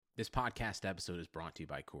This podcast episode is brought to you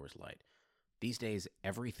by Coors Light. These days,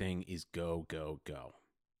 everything is go, go, go.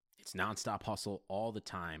 It's nonstop hustle all the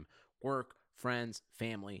time. Work, friends,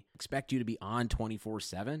 family expect you to be on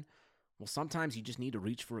 24/7. Well, sometimes you just need to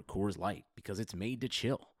reach for a Coors Light because it's made to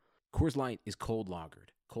chill. Coors Light is cold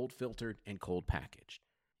lagered, cold filtered, and cold packaged.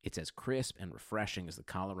 It's as crisp and refreshing as the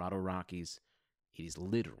Colorado Rockies. It is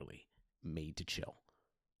literally made to chill.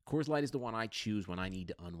 Coors Light is the one I choose when I need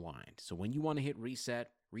to unwind. So when you want to hit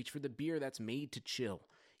reset, reach for the beer that's made to chill.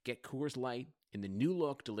 Get Coors Light in the new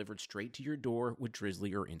look delivered straight to your door with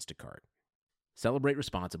Drizzly or Instacart. Celebrate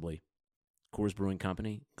responsibly. Coors Brewing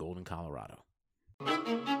Company, Golden, Colorado.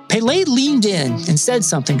 Pele leaned in and said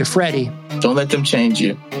something to Freddie. Don't let them change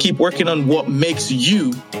you. Keep working on what makes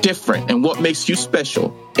you different and what makes you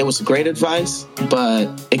special. It was great advice,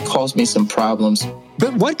 but it caused me some problems.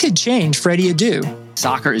 But what could change Freddie Adu?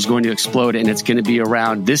 Soccer is going to explode, and it's going to be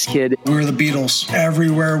around this kid. We were the Beatles.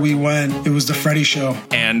 Everywhere we went, it was the Freddie Show.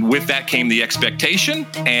 And with that came the expectation,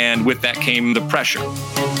 and with that came the pressure.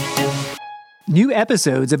 New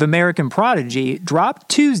episodes of American Prodigy drop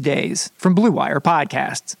Tuesdays from Blue Wire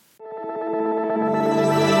Podcasts.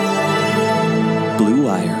 Blue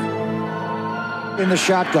Wire. In the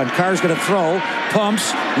shotgun, Carr's going to throw,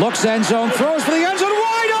 pumps, looks end zone, throws for the end zone,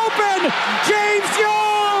 wide open! James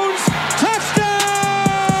Jones! Touchdown!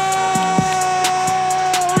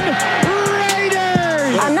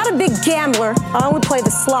 Raiders! I'm not a big gambler. I only play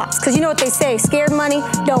the slots, because you know what they say, scared money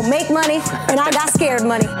don't make money, and I got scared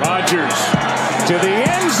money. Rodgers to the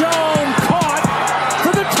end zone, caught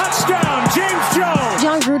for the touchdown, James Jones!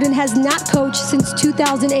 Jon Gruden has not coached since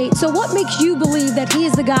 2008. So what makes you believe that he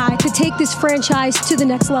is the guy to take this franchise to the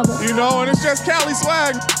next level? You know, and it's just Cali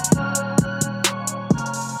swag.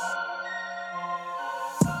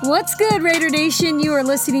 What's good, Raider Nation? You are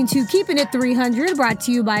listening to Keeping It 300, brought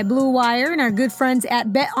to you by Blue Wire and our good friends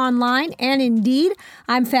at Bet Online and Indeed.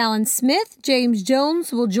 I'm Fallon Smith. James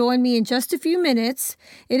Jones will join me in just a few minutes.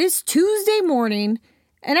 It is Tuesday morning,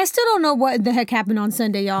 and I still don't know what the heck happened on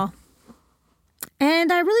Sunday, y'all.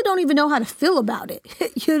 And I really don't even know how to feel about it.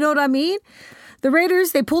 You know what I mean? The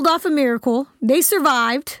Raiders, they pulled off a miracle. They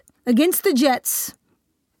survived against the Jets.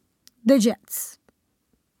 The Jets.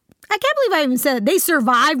 I can't believe I even said it. They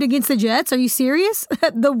survived against the Jets. Are you serious?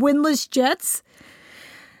 The winless Jets?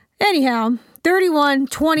 Anyhow,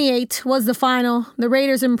 31-28 was the final. The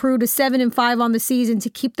Raiders improved to 7-5 on the season to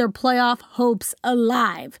keep their playoff hopes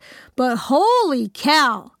alive. But holy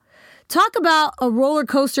cow, talk about a roller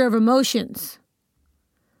coaster of emotions.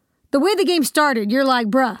 The way the game started, you're like,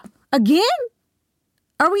 bruh, again?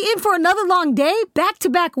 Are we in for another long day?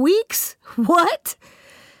 Back-to-back weeks? What?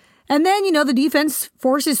 And then, you know, the defense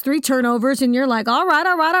forces 3 turnovers, and you're like, all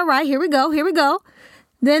right, here we go.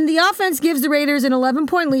 Then the offense gives the Raiders an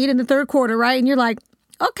 11-point lead in the third quarter, right? And you're like,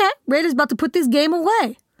 okay, Raiders about to put this game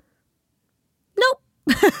away. Nope.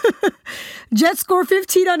 Jets score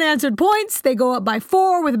 15 unanswered points. They go up by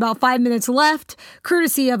 4 with about 5 minutes left,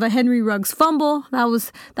 courtesy of a Henry Ruggs fumble. That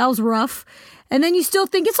was rough. And then you still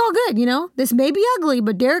think it's all good, you know? This may be ugly,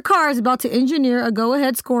 but Derek Carr is about to engineer a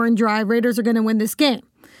go-ahead scoring drive. Raiders are going to win this game.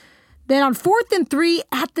 Then on 4th and 3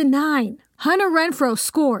 at the 9, Hunter Renfrow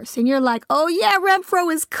scores. And you're like, oh yeah,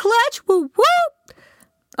 Renfrow is clutch. Woo woo.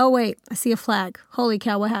 Oh wait, I see a flag. Holy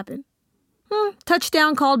cow, what happened?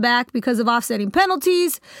 Touchdown called back because of offsetting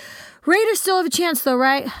penalties. Raiders still have a chance though,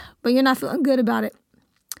 right? But you're not feeling good about it.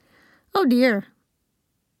 Oh dear.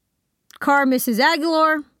 Carr misses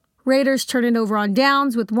Aguilar. Raiders turn it over on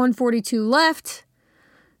downs with 1:42 left.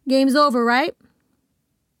 Game's over, right?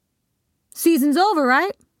 Season's over,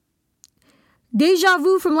 right? Deja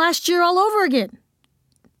vu from last year all over again.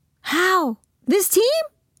 How? This team?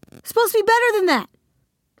 Supposed to be better than that.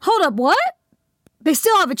 Hold up, what? They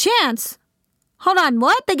still have a chance. Hold on,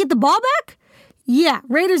 what? They get the ball back? Yeah,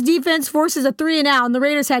 Raiders defense forces a 3 and out, and the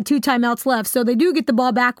Raiders had 2 timeouts left, so they do get the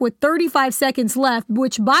ball back with 35 seconds left,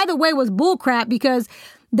 which, by the way, was bullcrap because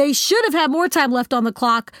they should have had more time left on the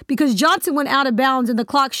clock because Johnson went out of bounds and the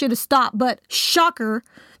clock should have stopped, but shocker,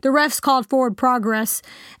 the refs called forward progress,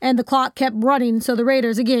 and the clock kept running. So the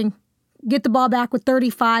Raiders, again, get the ball back with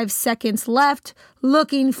 35 seconds left,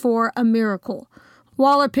 looking for a miracle.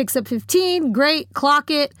 Waller picks up 15. Great, clock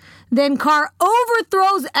it. Then Carr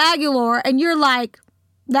overthrows Aguilar, and you're like,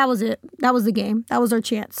 that was it. That was the game. That was our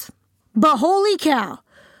chance. But holy cow,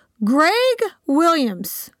 Greg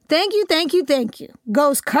Williams, thank you,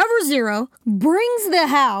 goes cover 0, brings the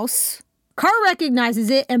house. Carr recognizes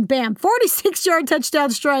it, and bam, 46-yard touchdown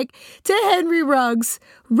strike to Henry Ruggs.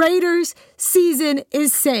 Raiders' season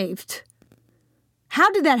is saved. How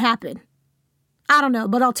did that happen? I don't know,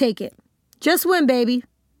 but I'll take it. Just win, baby.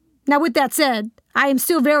 Now, with that said, I am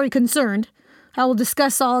still very concerned. I will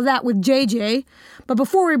discuss all of that with JJ. But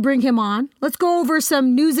before we bring him on, let's go over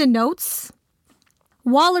some news and notes.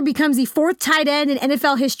 Waller becomes the 4th tight end in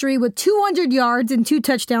NFL history with 200 yards and 2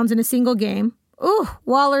 touchdowns in a single game. Ooh,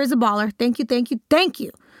 Waller is a baller. Thank you, thank you, thank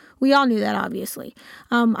you. We all knew that, obviously.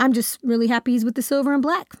 I'm just really happy he's with the silver and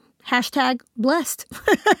black. Hashtag blessed.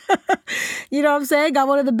 You know what I'm saying? Got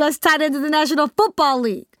one of the best tight ends in the National Football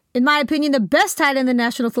League. In my opinion, the best tight end in the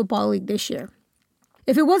National Football League this year.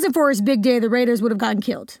 If it wasn't for his big day, the Raiders would have gotten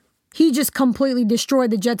killed. He just completely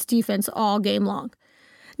destroyed the Jets defense all game long.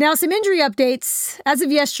 Now, some injury updates. As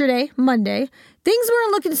of yesterday, Monday, things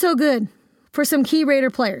weren't looking so good for some key Raider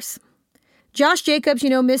players. Josh Jacobs,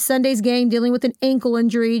 missed Sunday's game dealing with an ankle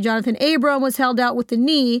injury. Jonathan Abram was held out with the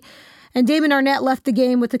knee. And Damon Arnett left the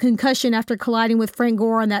game with a concussion after colliding with Frank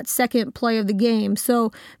Gore on that second play of the game.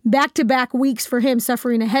 So back-to-back weeks for him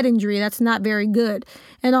suffering a head injury. That's not very good.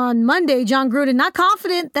 And on Monday, John Gruden not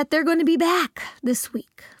confident that they're going to be back this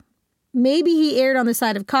week. Maybe he erred on the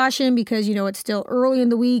side of caution because, it's still early in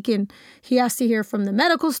the week and he has to hear from the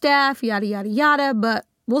medical staff, yada, yada, yada. But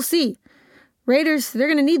we'll see. Raiders, they're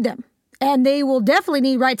going to need them. And they will definitely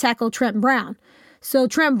need right tackle Trent Brown. So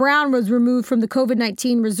Trent Brown was removed from the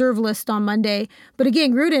COVID-19 reserve list on Monday. But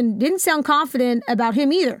again, Gruden didn't sound confident about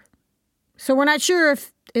him either. So we're not sure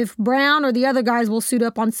if Brown or the other guys will suit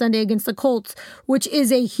up on Sunday against the Colts, which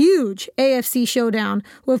is a huge AFC showdown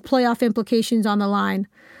with playoff implications on the line.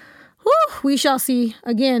 Whew, we shall see.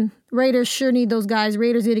 Again, Raiders sure need those guys.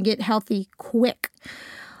 Raiders need to get healthy quick.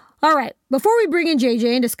 All right, before we bring in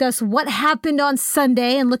JJ and discuss what happened on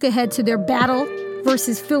Sunday and look ahead to their battle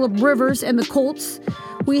versus Phillip Rivers and the Colts,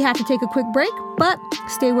 we have to take a quick break, but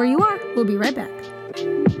stay where you are. We'll be right back.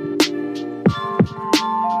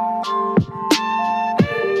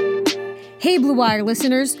 Hey, Blue Wire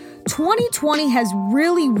listeners, 2020 has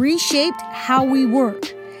really reshaped how we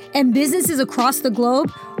work, and businesses across the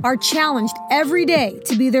globe are challenged every day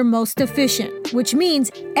to be their most efficient, which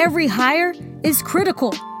means every hire is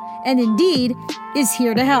critical, and Indeed is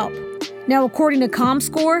here to help. Now, according to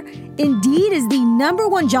ComScore, Indeed is the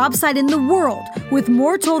 #1 job site in the world with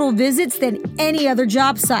more total visits than any other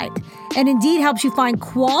job site. And Indeed helps you find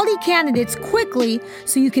quality candidates quickly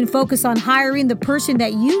so you can focus on hiring the person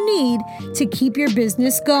that you need to keep your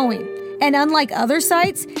business going. And unlike other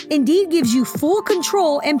sites, Indeed gives you full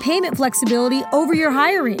control and payment flexibility over your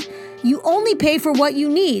hiring. You only pay for what you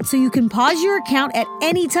need, so you can pause your account at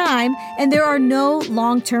any time, and there are no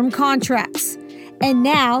long-term contracts. And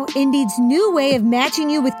now, Indeed's new way of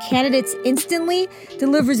matching you with candidates instantly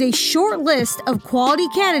delivers a short list of quality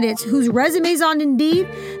candidates whose resumes on Indeed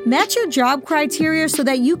match your job criteria so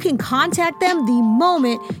that you can contact them the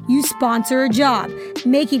moment you sponsor a job,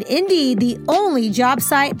 making Indeed the only job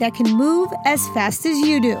site that can move as fast as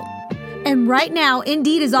you do. And right now,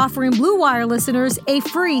 Indeed is offering Blue Wire listeners a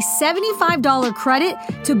free $75 credit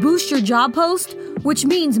to boost your job post, which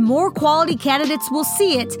means more quality candidates will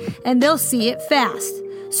see it, and they'll see it fast.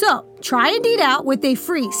 So, try Indeed out with a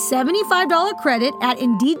free $75 credit at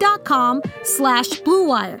Indeed.com/Blue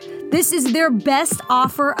Wire. This is their best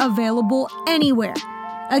offer available anywhere.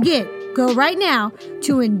 Again, go right now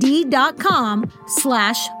to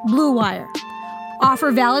Indeed.com/Blue Wire.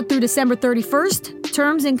 Offer valid through December 31st.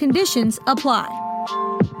 Terms and conditions apply.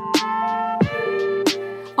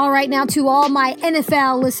 All right, now to all my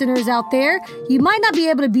NFL listeners out there, you might not be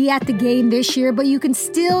able to be at the game this year, but you can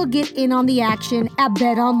still get in on the action at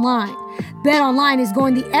BetOnline. BetOnline is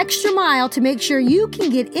going the extra mile to make sure you can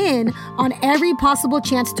get in on every possible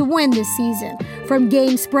chance to win this season. From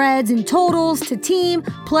game spreads and totals to team,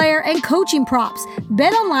 player, and coaching props,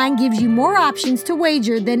 BetOnline gives you more options to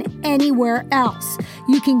wager than anywhere else.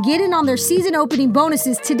 You can get in on their season opening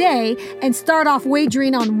bonuses today and start off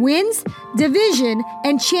wagering on wins, division,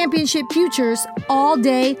 and championship futures all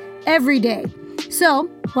day, every day. So,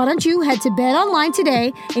 why don't you head to BetOnline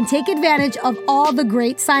today and take advantage of all the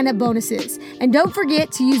great sign-up bonuses. And don't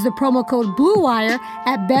forget to use the promo code BLUEWIRE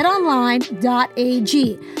at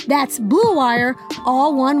betonline.ag. That's Blue Wire,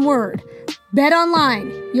 all one word.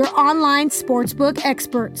 BetOnline, your online sportsbook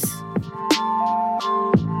experts.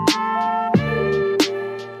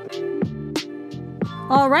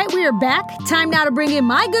 All right, we are back. Time now to bring in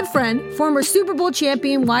my good friend, former Super Bowl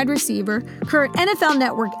champion wide receiver, current NFL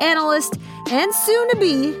Network analyst, and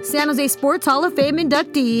soon-to-be San Jose Sports Hall of Fame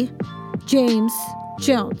inductee, James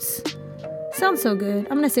Jones. Sounds so good.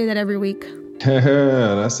 I'm going to say that every week.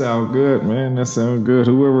 That sounds good, man. That sounds good.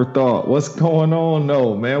 Whoever thought? What's going on,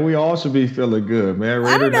 though, man? We all should be feeling good, man.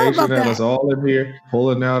 Raider Nation had us all in here,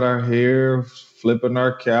 pulling out our hair, flipping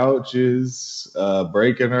our couches,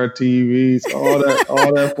 breaking our TVs, all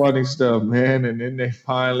that funny stuff, man. And then they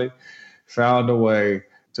finally found a way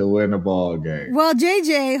to win a ball game. Well,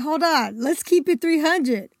 JJ, hold on. Let's keep it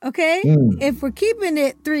 300, okay? If we're keeping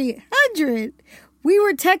it 300, we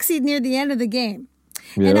were texting near the end of the game.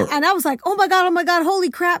 Yep. And I was like, oh my God, holy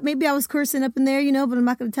crap. Maybe I was cursing up in there, but I'm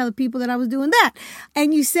not going to tell the people that I was doing that.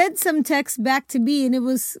 And you sent some text back to me, and it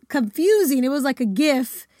was confusing. It was like a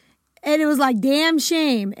GIF, and it was like, damn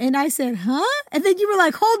shame. And I said, huh? And then you were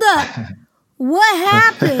like, hold up. What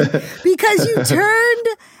happened? Because you turned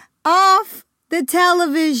off the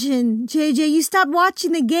television, JJ. You stopped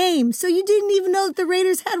watching the game, so you didn't even know that the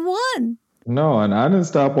Raiders had won. No, and I didn't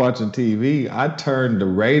stop watching TV. I turned the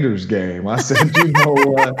Raiders game. I said, you know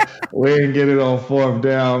what? We didn't get it on 4th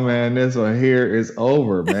down, man. This one here is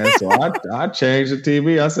over, man. So I changed the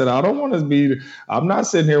TV. I said, I don't want to be – I'm not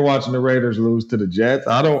sitting here watching the Raiders lose to the Jets.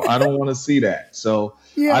 I don't want to see that. So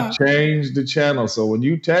I changed the channel. So when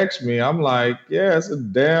you text me, I'm like, yeah, it's a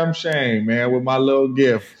damn shame, man, with my little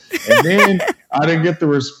gift. And then I didn't get the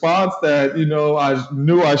response that, I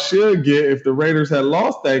knew I should get if the Raiders had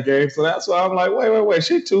lost that game. So that's why I'm like, wait.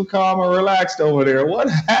 She too calm and relaxed over there. What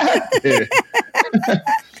happened?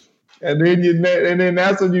 and then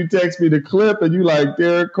that's when you text me the clip and you like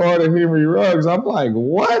Derek Carr and Henry Ruggs. I'm like,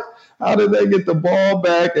 what? How did they get the ball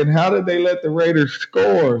back and how did they let the Raiders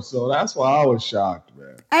score? So that's why I was shocked,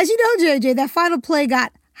 man. As you know, JJ, that final play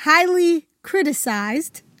got highly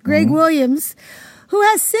criticized. Greg Williams, who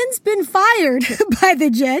has since been fired by the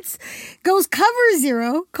Jets, goes cover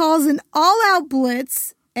 0, calls an all-out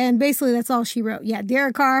blitz, and basically that's all she wrote. Yeah,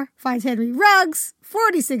 Derek Carr finds Henry Ruggs,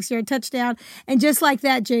 46-yard touchdown, and just like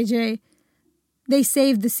that, JJ, they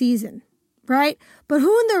saved the season, right? But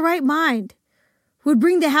who in their right mind would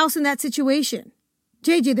bring the house in that situation?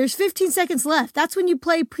 JJ, there's 15 seconds left. That's when you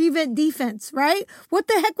play prevent defense, right? What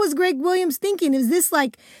the heck was Greg Williams thinking? Is this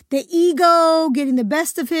like the ego getting the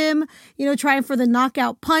best of him, trying for the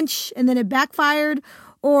knockout punch and then it backfired?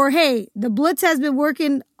 Or, hey, the blitz has been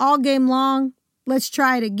working all game long. Let's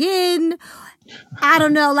try it again. I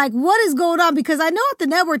don't know. Like, what is going on? Because I know at the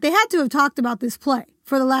network, they had to have talked about this play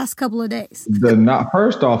for the last couple of days.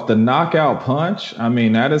 First off, the knockout punch. I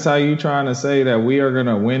mean, that is how you trying to say that we are going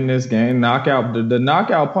to win this game. The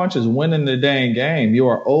knockout punch is winning the dang game. You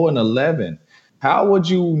are 0-11. How would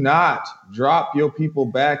you not drop your people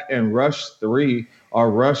back and rush 3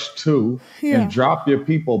 or rush 2 and drop your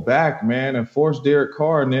people back, man, and force Derek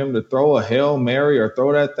Carr and them to throw a Hail Mary or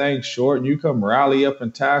throw that thing short and you come rally up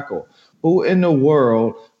and tackle? Who in the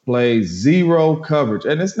world plays 0 coverage?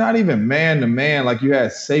 And it's not even man-to-man like you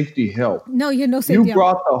had safety help. No, you had no safety help. You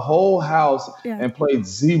brought the whole house and played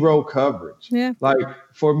 0 coverage. Yeah. Like,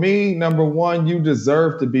 for me, number one, you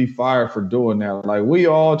deserve to be fired for doing that. Like, we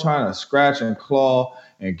all trying to scratch and claw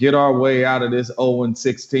and get our way out of this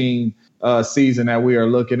 0-16 season that we are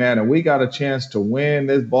looking at. And we got a chance to win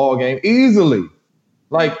this ball game easily.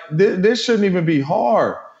 Like, this shouldn't even be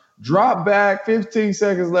hard. Drop back, 15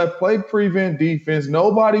 seconds left, play prevent defense,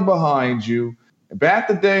 nobody behind you, bat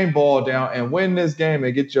the dang ball down and win this game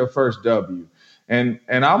and get your first W. And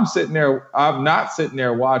I'm sitting there, I'm not sitting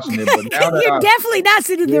there watching it, but now that you're definitely not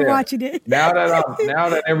sitting there watching it. now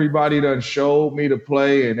that everybody done showed me the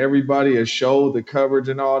play and everybody has showed the coverage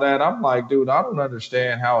and all that, I'm like, dude, I don't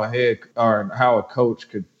understand how a coach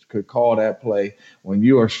could call that play when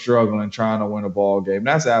you are struggling trying to win a ball game.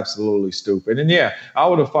 That's absolutely stupid. And yeah, I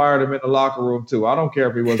would have fired him in the locker room too. I don't care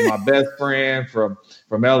if he was my best friend from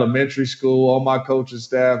elementary school on my coaching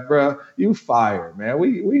staff, bro. You fired, man.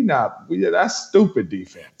 That's stupid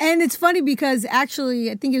defense. And it's funny because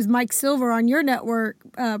actually, I think it was Mike Silver on your network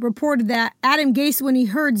reported that Adam Gase, when he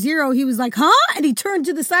heard 0, he was like, huh? And he turned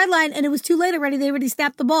to the sideline and it was too late already. They already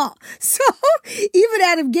snapped the ball. So even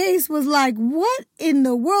Adam Gase was like, what in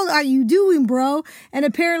the world are you doing, bro? And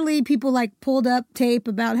apparently people pulled up tape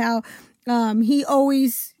about how he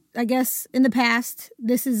always, I guess in the past,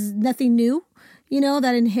 this is nothing new,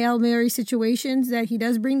 that in Hail Mary situations that he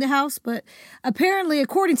does bring the house. But apparently,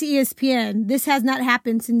 according to ESPN, this has not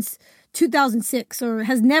happened since 2006 or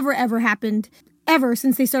has never, ever happened ever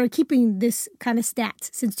since they started keeping this kind of stats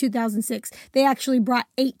since 2006. They actually brought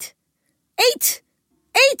 8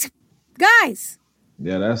 guys.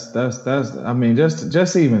 Yeah, that's. I mean,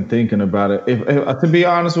 just even thinking about it. If to be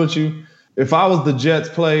honest with you, if I was the Jets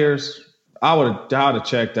players, I would have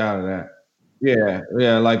checked out of that.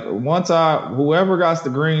 Yeah. Like once whoever got the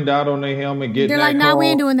green dot on their helmet, getting they're that like, call, nah, we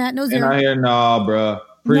ain't doing that. No 0. And I hear, nah, bro,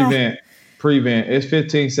 prevent. prevent. It's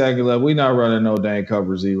 15 seconds left. We're not running no dang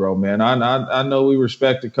cover zero, man. I know we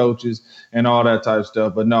respect the coaches and all that type of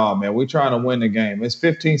stuff, but no, man, we're trying to win the game. It's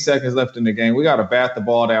 15 seconds left in the game. We got to bat the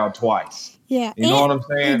ball down twice. Yeah. You know what I'm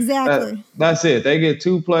saying? Exactly. That's it. They get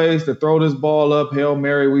 2 plays to throw this ball up. Hail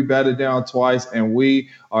Mary, we bat it down twice, and we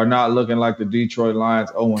are not looking like the Detroit Lions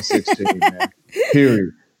 0-16, man.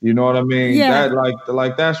 Period. You know what I mean? Yeah.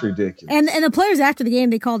 That that's ridiculous. And the players after the game,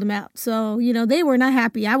 they called him out. So, they were not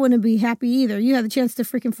happy. I wouldn't be happy either. You had the chance to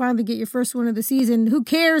freaking finally get your first win of the season. Who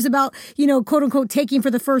cares about, quote unquote, taking for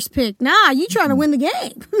the first pick? Nah, you trying to win the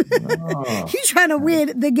game. You trying to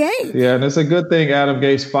win the game. Yeah, and it's a good thing Adam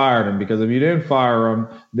Gase fired him, because if you didn't fire him,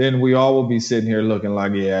 then we all would be sitting here looking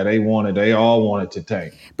like, yeah, they all wanted to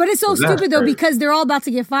tank. But it's so stupid, though, because they're all about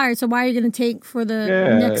to get fired. So why are you going to take for the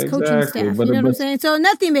next coaching staff? But you know what I'm saying? So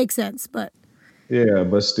nothing makes sense, but. Yeah,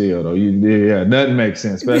 but still, though, nothing makes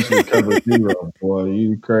sense, especially cover zero, boy.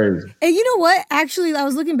 You crazy. And you know what? Actually, I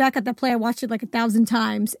was looking back at that play. I watched it like 1,000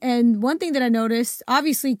 times. And one thing that I noticed,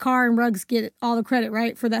 obviously, Carr and Ruggs get all the credit,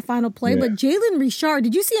 right, for that final play. Yeah. But Jalen Richard,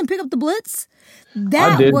 did you see him pick up the blitz?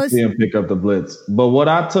 I did see him pick up the blitz. But what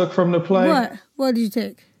I took from the play. What did you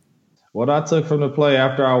take? What I took from the play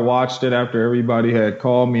after I watched it, after everybody had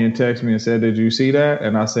called me and texted me and said, "Did you see that?"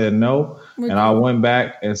 And I said, "No." I went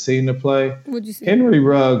back and seen the play. What'd you see? Henry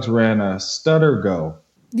Ruggs ran a stutter go.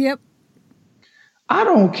 Yep. I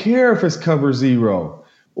don't care if it's cover zero.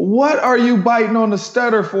 What are you biting on the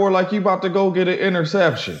stutter for like you about to go get an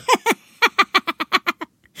interception?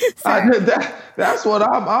 That's what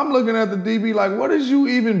I'm looking at the DB like, what is you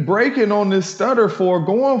even breaking on this stutter for,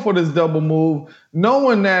 going for this double move,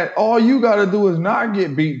 knowing that all you got to do is not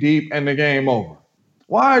get beat deep and the game over?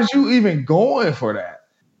 Why is you even going for that?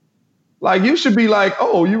 Like, you should be like,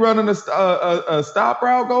 oh, you running a stop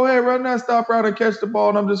route? Go ahead, run that stop route and catch the ball,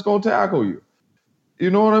 and I'm just going to tackle you.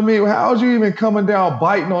 You know what I mean? How's you even coming down,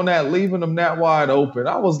 biting on that, leaving them that wide open?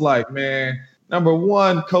 I was like, man, number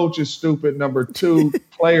one, coach is stupid. Number two,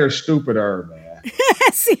 player stupider, man.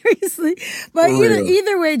 Seriously. But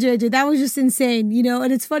either way, JJ, that was just insane,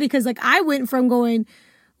 and it's funny because I went from going,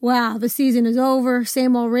 wow, the season is over,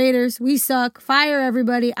 same old Raiders, we suck, fire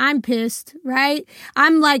everybody, I'm pissed, right?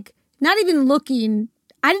 I'm like, not even looking.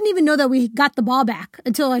 I didn't even know that we got the ball back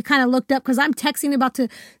until I kind of looked up because I'm texting about to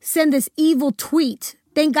send this evil tweet.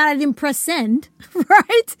 Thank God I didn't press send,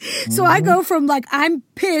 right? Mm-hmm. So I go from I'm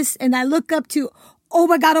pissed and I look up to, oh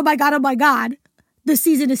my God, oh my God, oh my God. The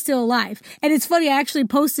season is still alive. And it's funny, I actually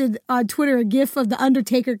posted on Twitter a gif of The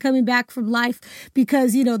Undertaker coming back from life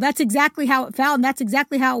because, that's exactly how it felt and that's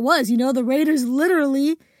exactly how it was. The Raiders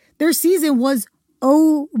literally, their season was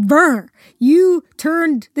over. You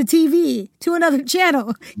turned the TV to another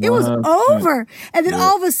channel. It was over. And then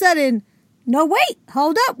all of a sudden, no, wait,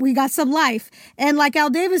 hold up. We got some life. And like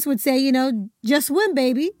Al Davis would say, just win,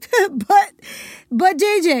 baby. But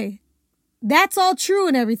JJ, that's all true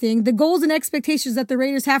and everything. The goals and expectations that the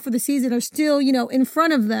Raiders have for the season are still, in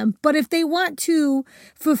front of them. But if they want to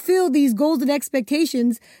fulfill these goals and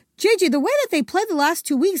expectations, JJ, the way that they played the last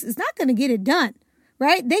 2 weeks is not going to get it done,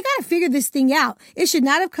 right? They got to figure this thing out. It should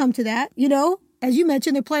not have come to that, As you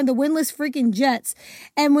mentioned, they're playing the winless freaking Jets.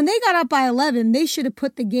 And when they got up by 11, they should have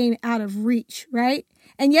put the game out of reach, right?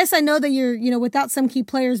 And yes, I know that you're, without some key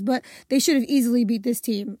players, but they should have easily beat this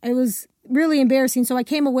team. It was really embarrassing. So I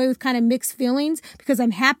came away with kind of mixed feelings because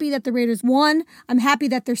I'm happy that the Raiders won. I'm happy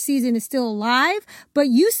that their season is still alive. But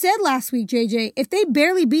you said last week, JJ, if they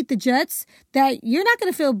barely beat the Jets, that you're not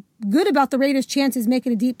going to feel good about the Raiders' chances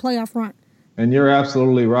making a deep playoff run. And you're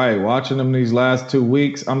absolutely right. Watching them these last 2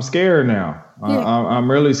 weeks, I'm scared now. Yeah.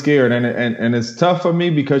 I'm really scared. And it's tough for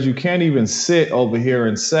me because you can't even sit over here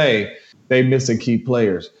and say they missing key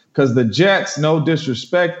players. Because the Jets, no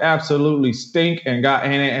disrespect, absolutely stink and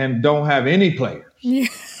don't have any players. Yeah.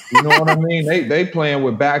 You know what I mean? They playing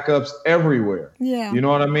with backups everywhere. Yeah. You know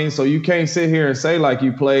what I mean? So you can't sit here and say like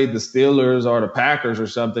you played the Steelers or the Packers or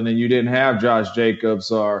something and you didn't have Josh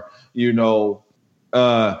Jacobs or,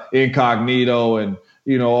 Incognito and,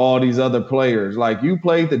 all these other players. Like you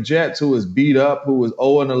played the Jets who is beat up, who is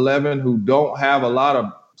 0-11, who don't have a lot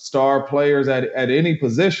of star players at any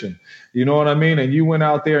position. You know what I mean? And you went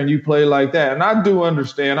out there and you played like that. And I do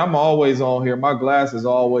understand. I'm always on here. My glass is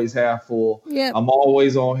always half full. Yep. I'm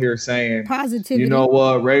always on here saying, positivity. You know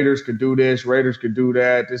what? Raiders could do this. Raiders could do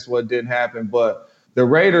that. This is what didn't happen. But the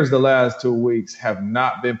Raiders the last 2 weeks have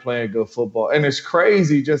not been playing good football. And it's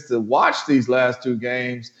crazy just to watch these last two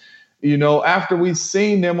games, after we've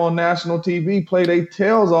seen them on national TV play their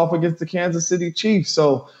tails off against the Kansas City Chiefs.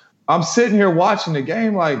 So I'm sitting here watching the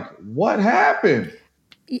game like, what happened?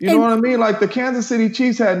 You know what I mean? Like the Kansas City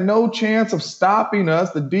Chiefs had no chance of stopping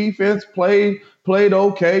us. The defense played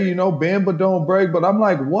okay, you know, bend but don't break. But I'm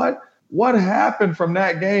like, what happened from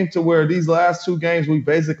that game to where these last two games we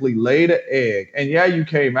basically laid an egg? And yeah, you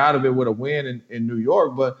came out of it with a win in New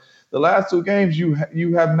York, but the last two games you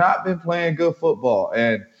have not been playing good football.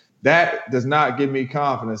 And that does not give me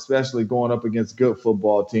confidence, especially going up against good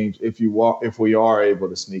football teams if we are able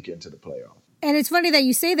to sneak into the playoffs. And it's funny that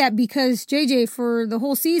you say that because, JJ, for the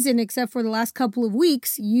whole season, except for the last couple of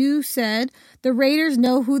weeks, you said the Raiders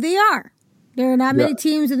know who they are. There are not many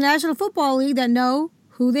teams in the National Football League that know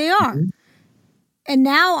who they are. Mm-hmm. And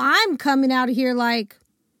now I'm coming out of here like,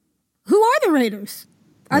 who are the Raiders?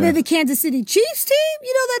 Are they the Kansas City Chiefs team,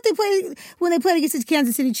 you know, that they play when they played against the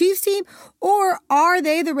Kansas City Chiefs team? Or are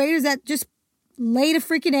they the Raiders that just laid a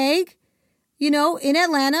freaking egg, you know, in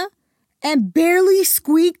Atlanta and barely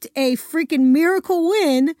squeaked a freaking miracle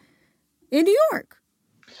win in New York?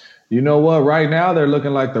 You know what? Right now, they're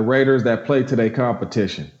looking like the Raiders that play to their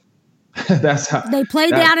competition. That's how they play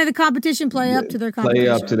down in the competition, play up to their competition.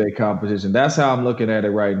 Play up to their competition. That's how I'm looking at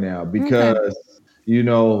it right now because, you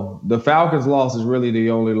know, the Falcons' loss is really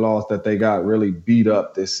the only loss that they got really beat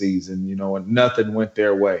up this season, you know, and nothing went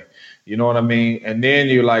their way. You know what I mean? And then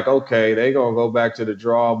you're like, okay, they're going to go back to the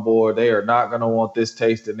drawing board. They are not going to want this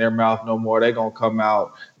taste in their mouth no more. They're going to come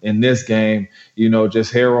out in this game, you know,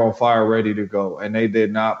 just hair on fire, ready to go. And they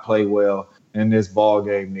did not play well in this ball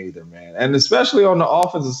game neither, man. And especially on the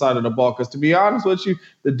offensive side of the ball, because to be honest with you,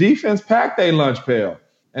 the defense packed their lunch pail.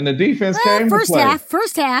 And the defense came to play.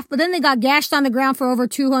 First half, but then they got gashed on the ground for over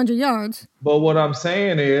 200 yards. But what I'm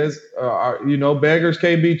saying is, you know, beggars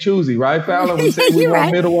can't be choosy, right, Fallon? We say we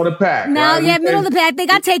want middle of the pack. No, right? Middle of the pack. They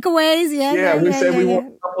got takeaways. We said we want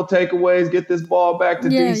a couple takeaways, get this ball back to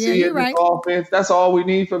DC and the offense. That's all we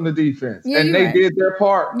need from the defense. And they did their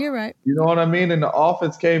part. You're right. You know what I mean? And the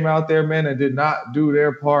offense came out there, man, and did not do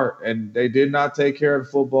their part. And they did not take care of the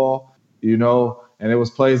football, you know. And it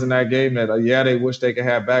was plays in that game that, they wish they could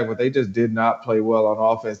have back, but they just did not play well on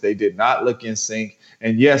offense. They did not look in sync.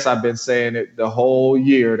 And, yes, I've been saying it the whole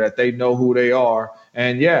year that they know who they are.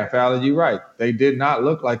 And, yeah, Fallon, you're right. They did not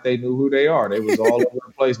look like they knew who they are. They was all over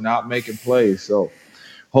the place, not making plays. So,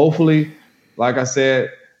 hopefully, like I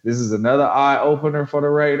said, this is another eye-opener for the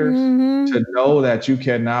Raiders to know that you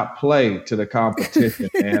cannot play to the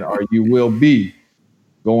competition, man, or you will be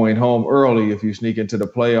going home early if you sneak into the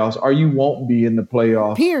playoffs, or you won't be in the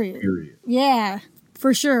playoffs. Period. Yeah,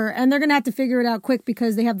 for sure. And they're going to have to figure it out quick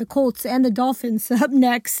because they have the Colts and the Dolphins up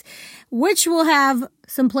next, which will have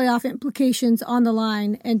some playoff implications on the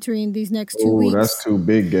line entering these next 2 weeks. That's two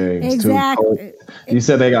big games. Exactly. You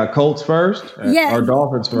said they got Colts first? Yeah. Or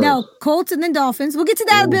Dolphins first? No, Colts and then Dolphins. We'll get to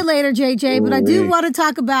that a bit later, JJ, but I do want to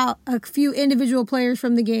talk about a few individual players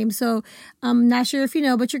from the game. So I'm not sure if you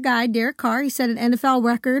know, but your guy, Derek Carr, he set an NFL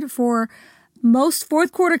record for most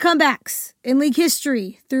fourth quarter comebacks in league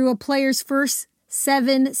history through a player's first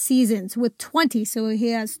 7 seasons with 20. So he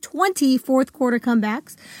has 20 fourth quarter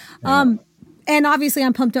comebacks. Yeah. And obviously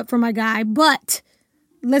I'm pumped up for my guy, but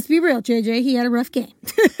let's be real, JJ, he had a rough game.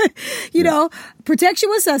 You know, protection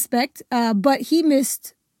was suspect, but he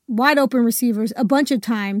missed wide open receivers a bunch of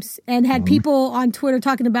times and had people on Twitter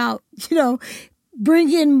talking about, you know,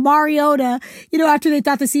 bring in Mariota, you know, after they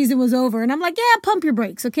thought the season was over. And I'm like, yeah, pump your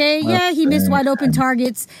brakes, okay? Yeah, he missed wide open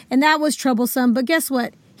targets, and that was troublesome. But guess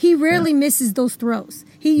what? He rarely misses those throws.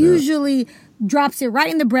 He usually drops it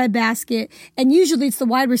right in the breadbasket, and usually it's the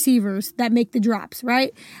wide receivers that make the drops,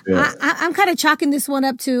 right? Yeah. I'm kind of chalking this one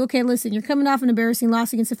up to, okay, listen, you're coming off an embarrassing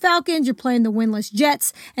loss against the Falcons. You're playing the winless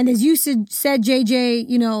Jets. And as you said, JJ,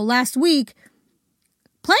 you know, last week,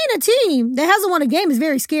 playing a team that hasn't won a game is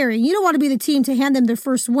very scary. You don't want to be the team to hand them their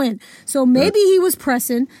first win. So maybe he was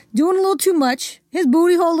pressing, doing a little too much, his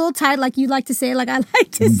booty hole a little tight, like you like to say, like I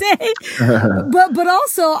like to say. But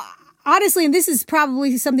also, honestly, and this is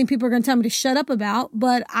probably something people are going to tell me to shut up about,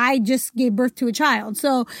 but I just gave birth to a child.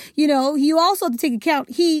 So, you know, you also have to take account,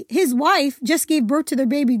 his wife just gave birth to their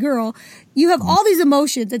baby girl. You have all these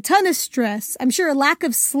emotions, a ton of stress, I'm sure a lack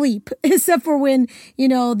of sleep, except for when, you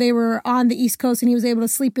know, they were on the East Coast and he was able to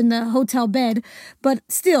sleep in the hotel bed. But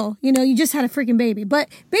still, you know, you just had a freaking baby. But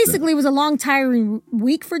basically, it was a long, tiring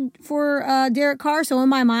week for Derek Carr. So in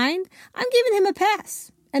my mind, I'm giving him a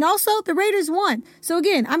pass. And also, the Raiders won. So,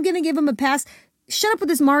 again, I'm going to give him a pass. Shut up with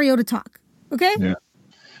this Mariota talk, okay? Yeah.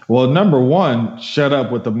 Well, number one, shut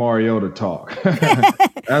up with the Mariota talk.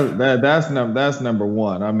 That's number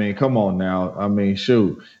one. I mean, come on now. I mean,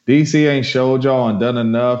 shoot. DC ain't showed y'all and done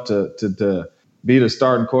enough to be the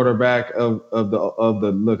starting quarterback of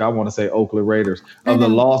the look, I want to say Oakland Raiders, of the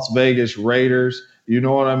Las Vegas Raiders. You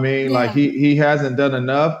know what I mean? Yeah. Like he hasn't done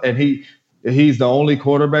enough, and he's the only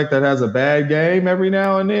quarterback that has a bad game every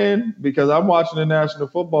now and then, because I'm watching the National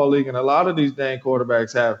Football League, and a lot of these dang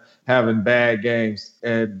quarterbacks having bad games,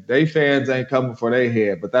 and they fans ain't coming for their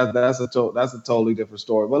head. But that's a totally different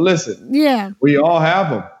story. But listen, we all have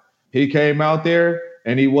him. He came out there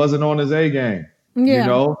and he wasn't on his A game. You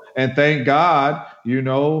know, and thank God, you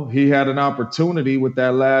know, he had an opportunity with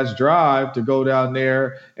that last drive to go down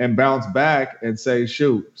there and bounce back and say,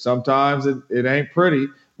 shoot, sometimes it ain't pretty,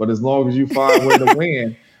 but as long as you find a way to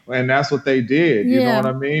win. And that's what they did. You know what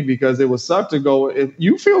I mean? Because it was such to go. If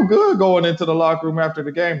you feel good going into the locker room after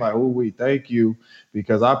the game, like, thank you,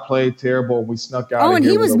 because I played terrible and we snuck out. Oh, and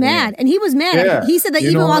he was mad. And he was mad. Yeah. He said that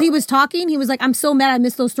even while he was talking, he was like, I'm so mad I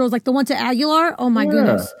missed those throws, like the one to Aguilar. Oh my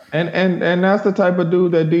goodness. And that's the type of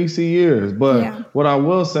dude that DC is. But what I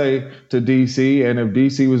will say to DC, and if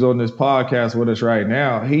DC was on this podcast with us right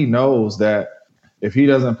now, he knows that if he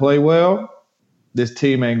doesn't play well, this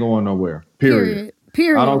team ain't going nowhere. Period.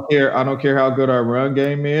 I don't care how good our run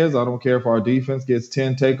game is. I don't care if our defense gets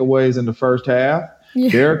 10 takeaways in the first half.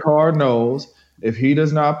 Derek Carr knows if he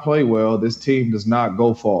does not play well, this team does not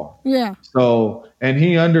go far. So, and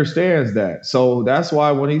he understands that. So that's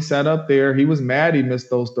why when he sat up there, he was mad he missed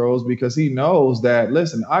those throws, because he knows that,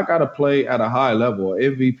 listen, I got to play at a high level,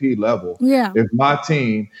 MVP level. If my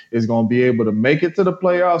team is going to be able to make it to the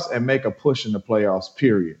playoffs and make a push in the playoffs,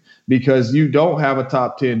 period. Because you don't have a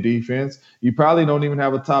top 10 defense. You probably don't even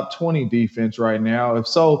have a top 20 defense right now. If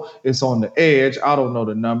so, it's on the edge. I don't know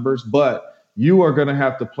the numbers, but you are going to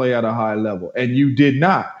have to play at a high level. And you did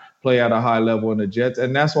not play at a high level in the Jets.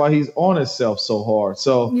 And that's why he's on himself so hard.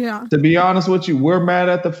 So to be honest with you, we're mad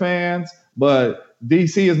at the fans, but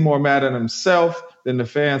DC is more mad at himself than the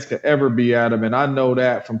fans could ever be at him. And I know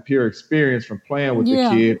that from pure experience from playing with the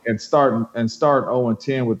kid and starting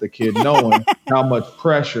 0-10 with the kid, knowing how much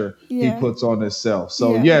pressure he puts on himself.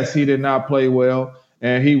 So yes, he did not play well,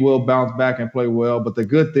 and he will bounce back and play well. But the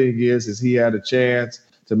good thing is he had a chance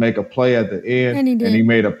to make a play at the end, and he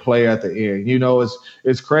made a play at the end. You know,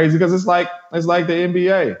 it's crazy because it's like the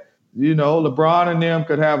NBA. You know, LeBron and them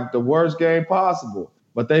could have the worst game possible,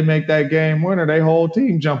 but they make that game winner. They whole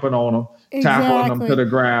team jumping on them, tackling them to the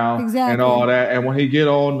ground, and all that. And when he get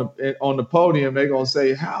on the podium, they gonna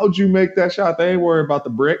say, "How'd you make that shot?" They ain't worried about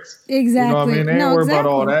the bricks. Exactly. You know what I mean? They ain't worried about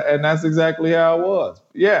all that. And that's exactly how it was.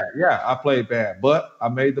 Yeah, I played bad, but I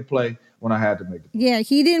made the play when I had to make the play. Yeah,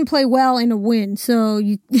 he didn't play well in a win. So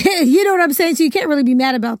you know what I'm saying? So you can't really be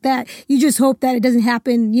mad about that. You just hope that it doesn't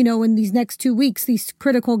happen, you know, in these next 2 weeks, these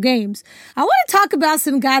critical games. I want to talk about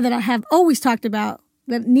some guy that I have always talked about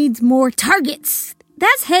that needs more targets.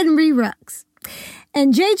 That's Henry Ruggs.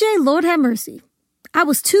 And JJ, Lord have mercy, I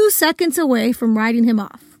was 2 seconds away from writing him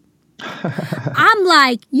off. I'm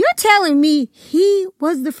like, you're telling me he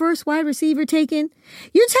was the first wide receiver taken?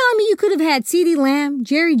 You're telling me you could have had CeeDee Lamb,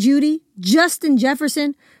 Jerry Jeudy, Justin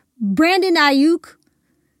Jefferson, Brandon Ayuk,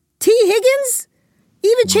 T. Higgins,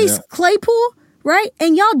 even Chase Claypool, right?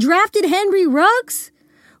 And y'all drafted Henry Ruggs?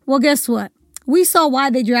 Well, guess what? We saw why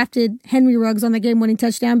they drafted Henry Ruggs on the game-winning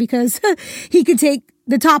touchdown, because he could take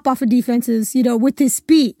the top off of defenses, you know, with his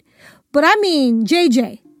speed. But I mean,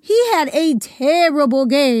 JJ, he had a terrible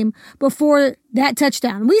game before that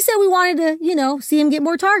touchdown. We said we wanted to, you know, see him get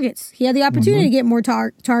more targets. He had the opportunity to get more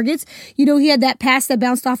targets. You know, he had that pass that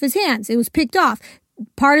bounced off his hands. It was picked off.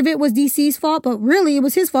 Part of it was DC's fault, but really it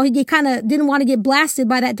was his fault. He kind of didn't want to get blasted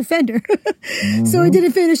by that defender. So he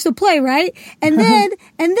didn't finish the play, right? And then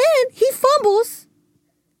he fumbles,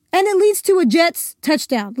 and it leads to a Jets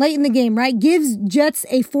touchdown late in the game, right? Gives Jets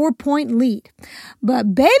a 4-point lead.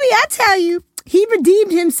 But baby, I tell you, he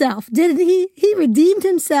redeemed himself, didn't he? He redeemed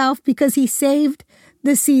himself because he saved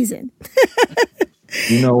the season.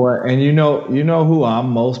 You know what? And you know who I'm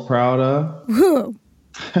most proud of? Who?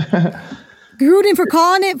 Gruden for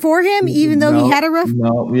calling it for him, even though he had a rough.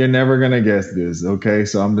 No, you're never gonna guess this. Okay,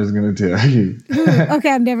 so I'm just gonna tell you.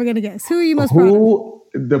 Okay, I'm never gonna guess. Who are you most proud of?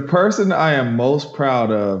 The person I am most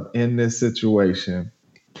proud of in this situation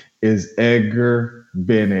is Edgar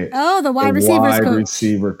Bennett. Oh, the wide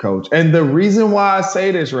receiver coach. And the reason why I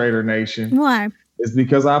say this, Raider Nation, why, is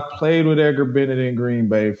because I played with Edgar Bennett in Green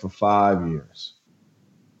Bay for 5 years.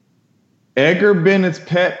 Edgar Bennett's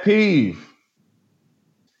pet peeve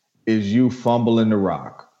is you fumbling the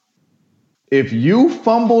rock. If you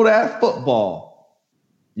fumble that football,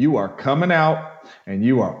 you are coming out and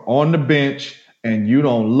you are on the bench and you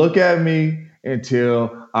don't look at me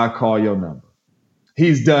until I call your number.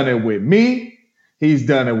 He's done it with me. He's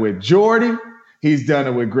done it with Jordy. He's done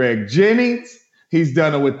it with Greg Jennings. He's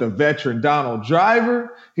done it with the veteran Donald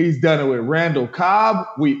Driver. He's done it with Randall Cobb.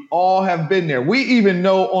 We all have been there. We even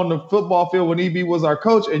know on the football field when EB was our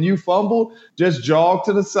coach and you fumbled, just jog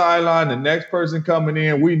to the sideline. The next person coming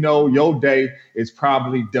in, we know your day is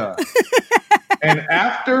probably done. And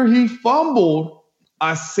after he fumbled,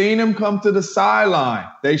 I seen him come to the sideline.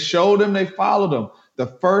 They showed him, they followed him. The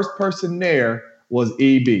first person there was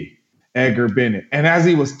EB, Edgar Bennett. And as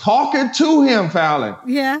he was talking to him, Fallon,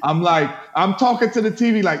 I'm talking to the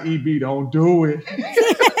TV like, EB, don't do it.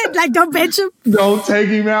 Like, don't bench him. Don't take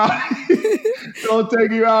him out. Don't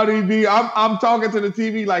take him out, EB. I'm talking to the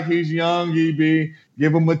TV like he's young, EB.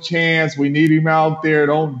 Give him a chance. We need him out there.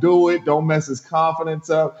 Don't do it. Don't mess his confidence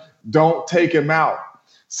up. Don't take him out.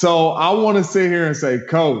 So I want to sit here and say,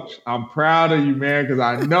 Coach, I'm proud of you, man, because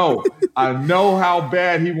I know how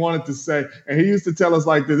bad he wanted to say. And he used to tell us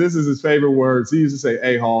like this. This is his favorite words. He used to say,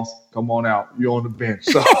 hey, Hoss, come on out. You're on the bench.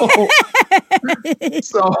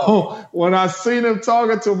 So when I seen him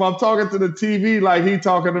talking to him, I'm talking to the TV like he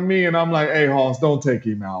talking to me. And I'm like, hey, Hoss, don't take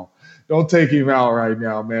him out. Don't take him out right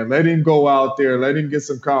now, man. Let him go out there. Let him get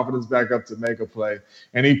some confidence back up to make a play.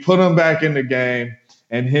 And he put him back in the game.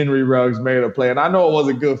 And Henry Ruggs made a play. And I know it was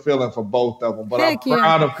a good feeling for both of them, but I'm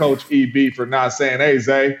proud of Coach EB for not saying, hey,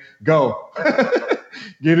 Zay, go.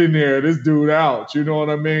 Get in there. This dude out. You know what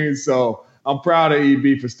I mean? So I'm proud of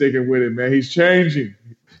EB for sticking with it, man. He's changing.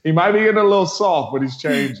 He might be getting a little soft, but he's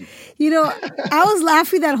changing. You know, I was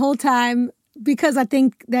laughing that whole time because I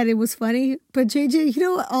think that it was funny. But, JJ, you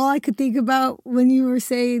know what all I could think about when you were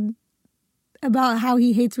saying about how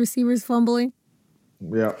he hates receivers fumbling?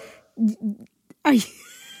 Yeah. Are you,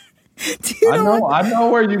 I know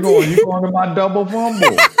where you're going. You're going to my double fumble.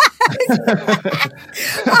 All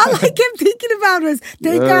I kept thinking about was,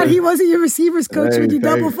 thank God he wasn't your receivers coach when you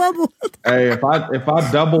double fumble. Hey, if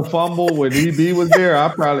I double fumble when EB was there,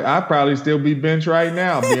 I'd probably still be benched right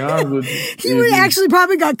now. To be honest with you, he would actually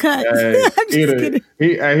probably got cut. Hey, I'm just kidding.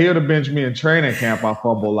 He'd have benched me in training camp. I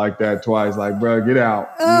fumbled like that twice. Like, bro, get out.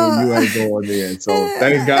 You ain't going in. So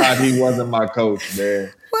thank God he wasn't my coach,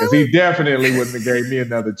 man. Because he definitely wouldn't have gave me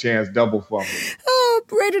another chance, double fumble. Oh,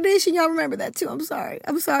 Raider Nation, y'all remember that too. I'm sorry,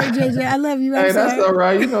 JJ. I love you. Hey, that's all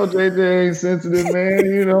right. You know, JJ ain't sensitive, man.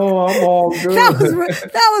 You know, I'm all good.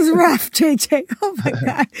 That was rough, JJ. Oh my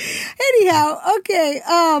God. Anyhow, okay.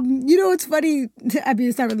 You know what's funny? I mean,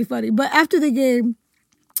 it's not really funny, but after the game,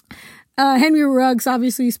 Henry Ruggs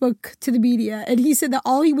obviously spoke to the media, and he said that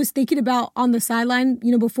all he was thinking about on the sideline,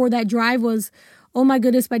 you know, before that drive was, oh my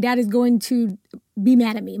goodness, my dad is going to be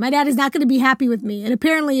mad at me. My dad is not going to be happy with me. And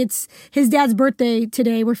apparently it's his dad's birthday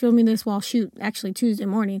today. We're filming this actually Tuesday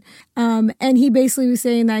morning. And he basically was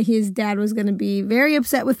saying that his dad was going to be very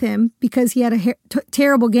upset with him because he had a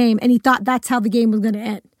terrible game. And he thought that's how the game was going to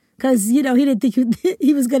end. Because, you know, he didn't think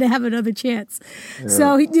he was going to have another chance. Yeah.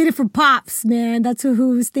 So he did it for Pops, man. That's who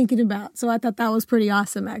he was thinking about. So I thought that was pretty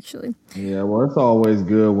awesome, actually. Yeah, well, it's always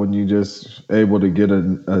good when you just able to get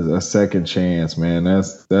a second chance, man.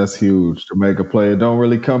 That's huge to make a play. It don't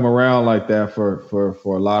really come around like that for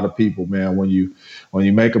a lot of people, man. When you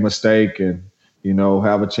make a mistake and, you know,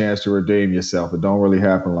 have a chance to redeem yourself, it don't really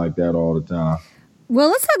happen like that all the time. Well,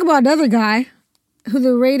 let's talk about another guy who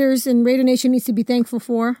the Raiders and Raider Nation needs to be thankful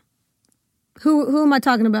for. Who am I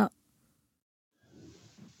talking about?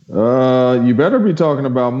 You better be talking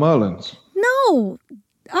about Mullins. No.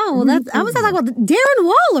 Oh, I was talking about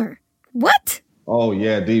Darren Waller. What? Oh,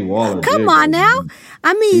 yeah, D. Waller. Come on now.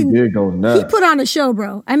 I mean, he did go nuts. He put on a show,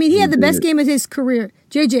 bro. I mean, he had the best game of his career.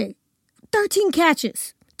 JJ, 13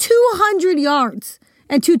 catches, 200 yards,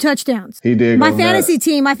 and 2 touchdowns. He did. My fantasy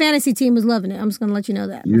team was loving it. I'm just gonna let you know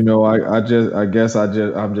that. You know,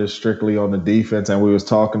 I'm just strictly on the defense, and we was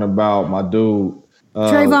talking about my dude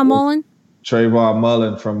Trayvon Mullen. Trayvon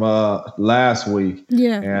Mullen from last week.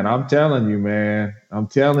 Yeah. And I'm telling you, man, he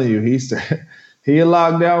a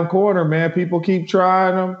lockdown corner, man. People keep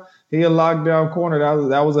trying him. He a lockdown corner.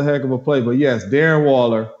 That was a heck of a play. But yes, Darren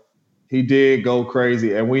Waller, he did go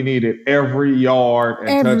crazy, and we needed every yard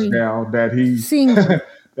and touchdown that he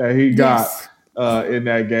got in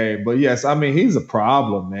that game. But yes, I mean, he's a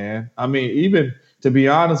problem, man. I mean, even to be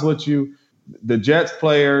honest with you, the Jets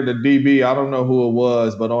player, the DB, I don't know who it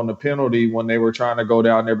was, but on the penalty when they were trying to go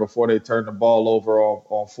down there before they turned the ball over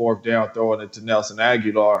on 4th down, throwing it to Nelson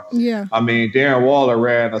Aguilar. Yeah. I mean, Darren Waller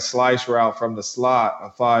ran a slice route from the slot, a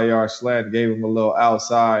 5-yard slant, gave him a little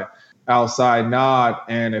outside nod.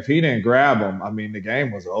 And if he didn't grab him, I mean, the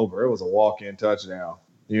game was over. It was a walk-in touchdown.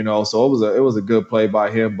 You know, so it was a good play by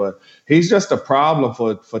him, but he's just a problem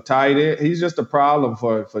for tight end. He's just a problem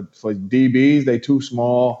for DBs. They too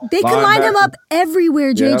small. They can line him up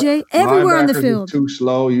everywhere, JJ, everywhere on the field. Too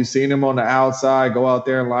slow. You've seen him on the outside, go out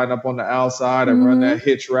there and line up on the outside and run that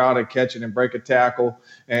hitch route and catch it and break a tackle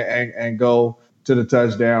and go to the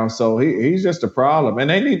touchdown. So he's just a problem, and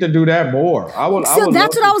they need to do that more. That's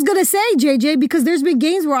what I was gonna say, JJ, because there's been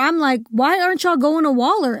games where I'm like, why aren't y'all going to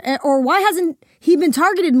Waller, or why hasn't he been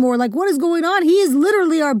targeted more? Like, what is going on? He is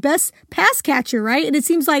literally our best pass catcher, right? And it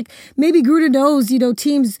seems like maybe Gruden knows,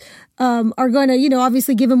 teams are going to,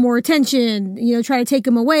 obviously give him more attention, try to take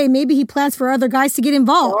him away. Maybe he plans for other guys to get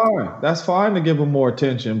involved. That's fine to give him more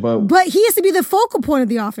attention, but he has to be the focal point of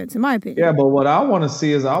the offense, in my opinion. Yeah, but what I want to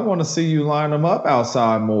see is you line him up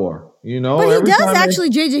outside more, But he does actually,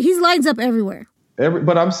 JJ. He lines up everywhere.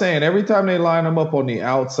 But I'm saying every time they line him up on the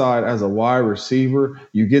outside as a wide receiver,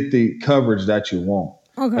 you get the coverage that you want.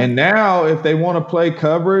 Okay. And now if they want to play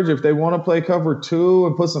coverage, if they want to play cover 2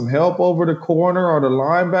 and put some help over the corner or the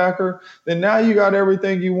linebacker, then now you got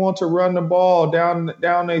everything you want to run the ball down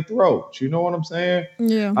their throats. You know what I'm saying?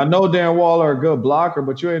 Yeah. I know Dan Waller a good blocker,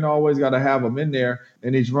 but you ain't always got to have him in there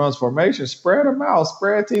in these runs formation. Spread them out.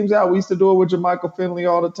 Spread teams out. We used to do it with Jermichael Finley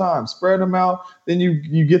all the time. Spread them out. Then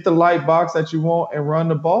you get the light box that you want and run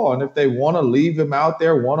the ball. And if they want to leave him out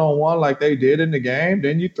there one-on-one like they did in the game,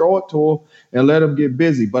 then you throw it to him and let him get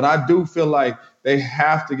busy. But I do feel like they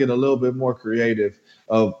have to get a little bit more creative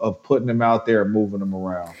of putting him out there and moving him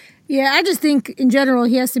around. Yeah, I just think in general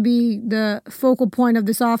he has to be the focal point of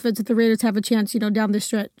this offense if the Raiders have a chance, down the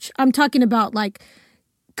stretch. I'm talking about like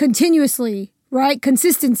continuously, right?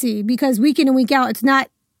 Consistency, because week in and week out, it's not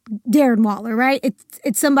Darren Waller, right?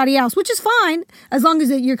 It's somebody else, which is fine as long as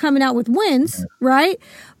you're coming out with wins, right?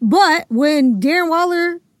 But when Darren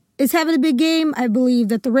Waller is having a big game, I believe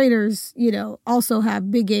that the Raiders, also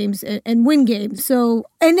have big games and win games. So,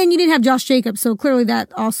 and then you didn't have Josh Jacobs, so clearly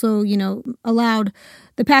that also, allowed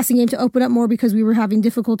the passing game to open up more because we were having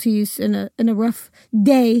difficulties in a rough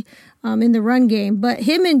day in the run game. But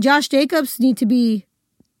him and Josh Jacobs need to be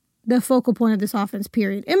the focal point of this offense,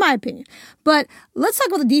 period, in my opinion. But let's talk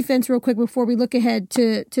about the defense real quick before we look ahead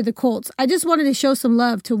to the Colts. I just wanted to show some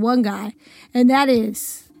love to one guy, and that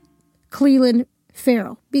is Clelin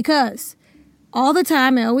Ferrell, because all the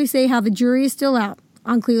time I always say how the jury is still out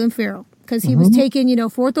on Clelin Ferrell because he was taken,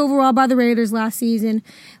 4th overall by the Raiders last season.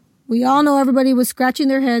 We all know everybody was scratching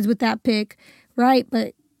their heads with that pick, right?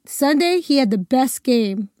 But Sunday, he had the best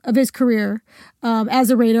game of his career as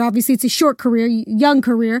a Raider. Obviously, it's a short career, young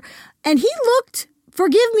career. And he looked,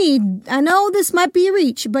 forgive me, I know this might be a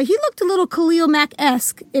reach, but he looked a little Khalil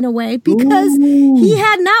Mack-esque in a way because he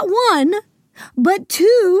had not one, but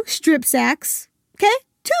 2 strip sacks, okay?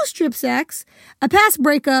 2 strip sacks, a pass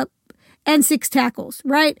breakup, and 6 tackles,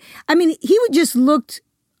 right? I mean, he just looked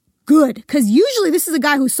good because usually this is a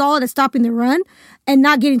guy who's solid at stopping the run and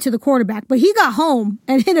not getting to the quarterback, but he got home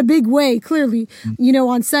and in a big way, clearly,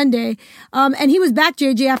 on Sunday. And he was back,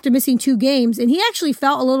 JJ, after missing 2 games, and he actually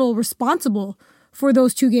felt a little responsible for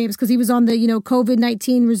those 2 games because he was on the,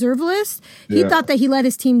 COVID-19 reserve list. He thought that he let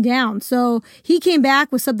his team down. So he came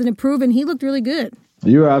back with something to prove, and he looked really good.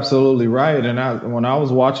 You're absolutely right. And when I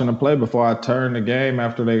was watching the play before I turned the game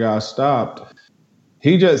after they got stopped,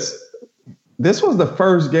 this was the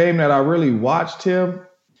first game that I really watched him,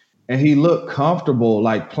 and he looked comfortable,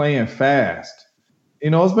 like playing fast.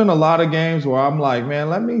 It's been a lot of games where I'm like, man,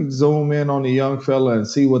 let me zoom in on the young fella and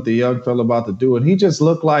see what the young fella about to do. And he just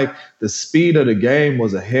looked like the speed of the game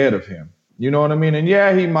was ahead of him. You know what I mean? And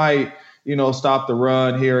yeah, he might, stop the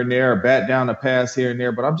run here and there, bat down the pass here and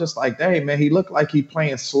there. But I'm just like, dang, man, he looked like he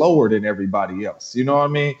playing slower than everybody else. You know what I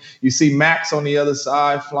mean? You see Max on the other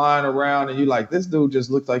side flying around, and you like, this dude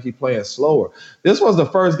just looked like he playing slower. This was the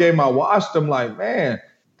first game I watched him like, man,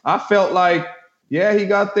 I felt like, yeah, he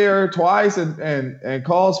got there twice and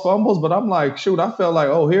caused fumbles, but I'm like, shoot, I felt like,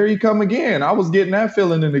 oh, here he come again. I was getting that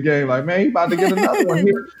feeling in the game. Like, man, he about to get another one.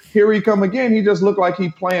 Here he come again. He just looked like he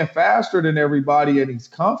playing faster than everybody, and he's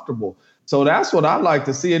comfortable. So that's what I like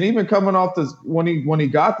to see. And even coming off when he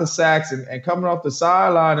got the sacks and coming off the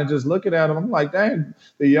sideline and just looking at him, I'm like, dang,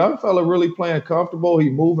 the young fella really playing comfortable. He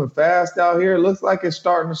moving fast out here. It looks like it's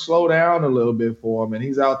starting to slow down a little bit for him, and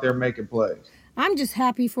he's out there making plays. I'm just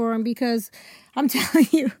happy for him because I'm telling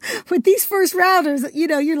you, with these first rounders,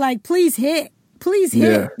 you're like, please hit.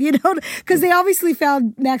 Because they obviously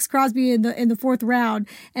found Max Crosby in the 4th round.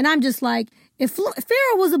 And I'm just like, if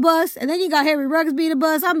Ferrell was a bust and then you got Henry Ruggs being a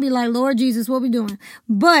bust, I'm going to be like, Lord Jesus, what we doing?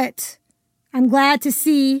 But I'm glad to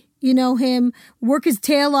see him work his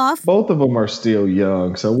tail off. Both of them are still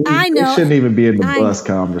young, so I know. They shouldn't even be in the bus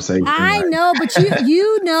conversation. I know, but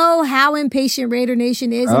you know how impatient Raider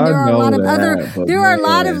Nation is, and there are a lot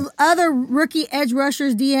of other rookie edge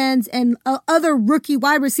rushers, DNs, and other rookie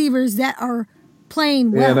wide receivers that are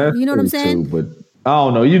playing well. Yeah, you know what I'm saying? But I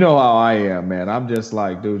don't know. You know how I am, man. I'm just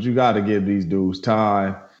like, dude, you got to give these dudes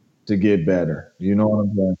time to get better. You know what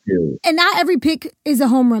I'm saying? Period. And not every pick is a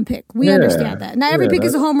home run pick. We understand that. Not every pick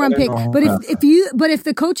is a home run pick. But if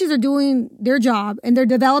the coaches are doing their job and they're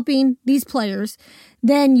developing these players,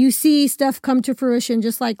 then you see stuff come to fruition,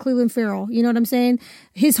 just like Clelin Ferrell. You know what I'm saying?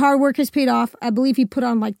 His hard work has paid off. I believe he put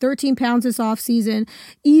on like 13 pounds this offseason,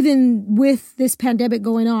 even with this pandemic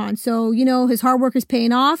going on. So, his hard work is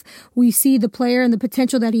paying off. We see the player and the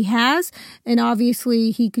potential that he has. And obviously,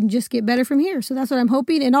 he can just get better from here. So that's what I'm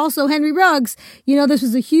hoping. And also, Henry Ruggs, this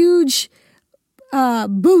was a huge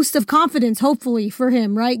boost of confidence, hopefully, for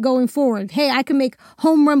him, right, going forward. Hey, I can make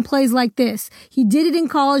home run plays like this. He did it in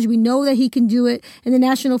college. We know that he can do it in the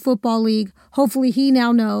National Football League. Hopefully, he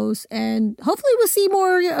now knows, and hopefully we'll see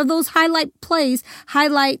more of those highlight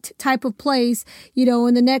type of plays,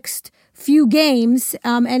 in the next few games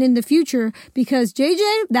and in the future, because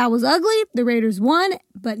JJ, that was ugly. The Raiders won,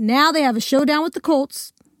 but now they have a showdown with the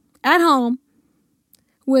Colts at home,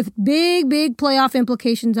 with big playoff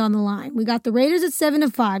implications on the line. We got the Raiders at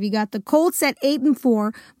 7-5. You got the Colts at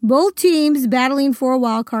 8-4. Both teams battling for a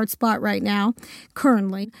wild card spot right now,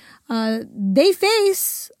 currently. They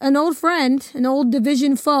face an old friend, an old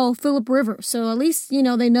division foe, Phillip Rivers. So at least, they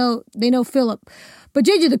know Phillip. But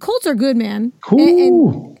JJ, the Colts are good, man.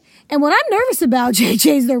 Cool. And what I'm nervous about,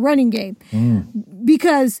 JJ, is their running game.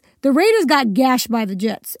 Because the Raiders got gashed by the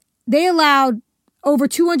Jets. They allowed over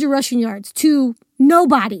 200 rushing yards to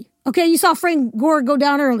nobody. Okay, you saw Frank Gore go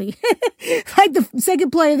down early, like the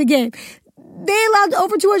second play of the game. They allowed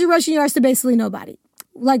over 200 rushing yards to basically nobody.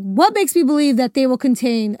 Like, what makes me believe that they will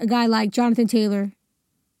contain a guy like Jonathan Taylor,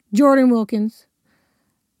 Jordan Wilkins,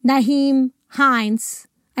 Nyheim Hines?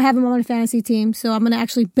 I have him on my fantasy team, so I'm going to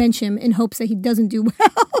actually bench him in hopes that he doesn't do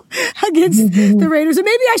well against the Raiders. And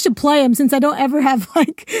maybe I should play him, since I don't ever have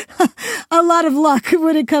a lot of luck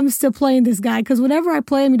when it comes to playing this guy. Because whenever I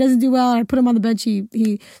play him, he doesn't do well, and I put him on the bench,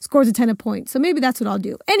 he scores a ton of points. So maybe that's what I'll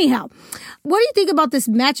do. Anyhow, what do you think about this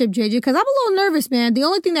matchup, JJ? Because I'm a little nervous, man. The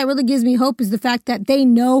only thing that really gives me hope is the fact that they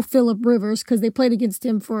know Phillip Rivers, because they played against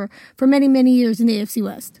him for many, many years in the AFC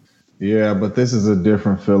West. Yeah, but this is a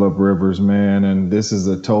different Phillip Rivers, man, and this is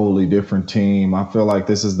a totally different team. I feel like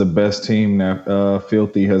this is the best team that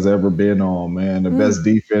Filthy has ever been on, man. The best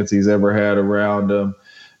defense he's ever had around him.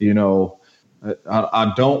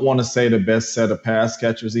 I don't want to say the best set of pass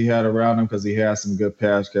catchers he had around him, because he has some good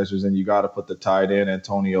pass catchers, and you got to put the tight end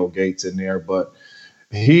Antonio Gates in there. But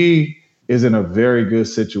he is in a very good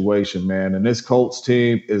situation, man. And this Colts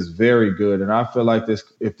team is very good. And I feel like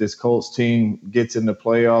if this Colts team gets in the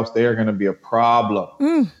playoffs, they are going to be a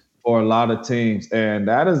problem for a lot of teams. And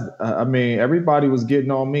that is, everybody was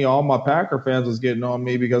getting on me. All my Packer fans was getting on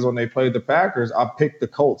me, because when they played the Packers, I picked the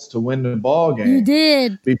Colts to win the ball game. You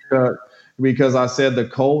did. Because I said the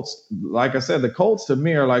Colts, the Colts to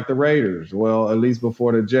me are like the Raiders. Well, at least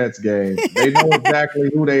before the Jets game, they know exactly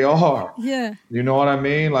who they are. Yeah. You know what I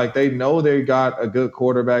mean? Like, they know they got a good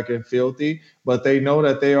quarterback in Filthy, but they know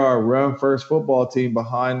that they are a run-first football team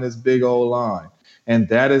behind this big old line. And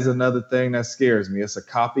that is another thing that scares me. It's a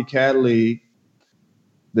copycat league.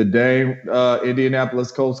 The dang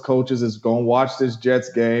Indianapolis Colts coaches is going to watch this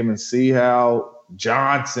Jets game and see how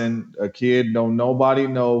Johnson, a kid nobody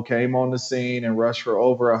know, came on the scene and rushed for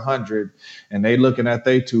over 100, and they looking at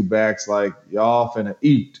they two backs like, y'all finna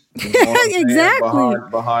eat. You know exactly.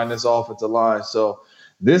 Behind this offensive line. So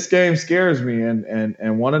this game scares me,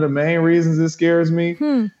 and one of the main reasons it scares me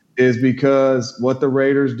is because what the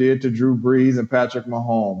Raiders did to Drew Brees and Patrick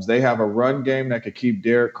Mahomes. They have a run game that could keep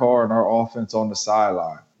Derek Carr and our offense on the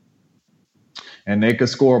sideline, and they could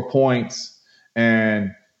score points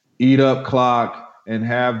and eat up clock and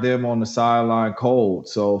have them on the sideline cold.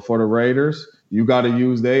 So for the Raiders, you got to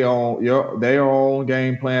use their own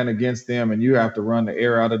game plan against them, and you have to run the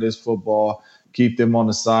air out of this football, keep them on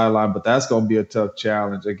the sideline. But that's going to be a tough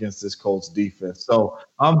challenge against this Colts defense. So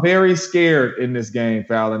I'm very scared in this game,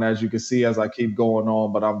 Fallon, as you can see as I keep going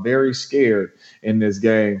on. But I'm very scared in this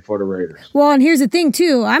game for the Raiders. Well, and here's the thing,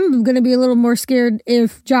 too. I'm going to be a little more scared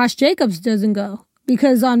if Josh Jacobs doesn't go.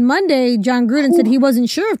 Because on Monday, John Gruden said he wasn't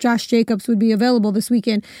sure if Josh Jacobs would be available this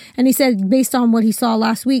weekend. And he said based on what he saw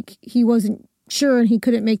last week, he wasn't sure and he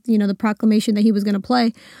couldn't make, the proclamation that he was going to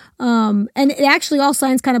play. And it actually, all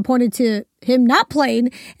signs kind of pointed to him not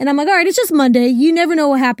playing. And I'm like, all right, it's just Monday. You never know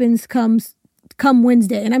what happens comes come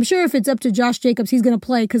Wednesday. And I'm sure if it's up to Josh Jacobs, he's going to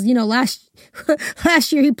play because,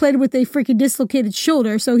 last year he played with a freaking dislocated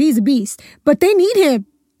shoulder, so he's a beast. But they need him.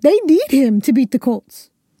 They need him to beat the Colts.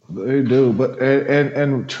 They do. But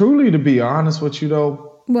and truly, to be honest with you,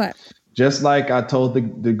 though. What? Just like I told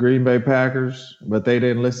the Green Bay Packers, but they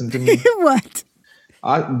didn't listen to me. What?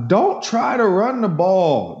 I don't try to run the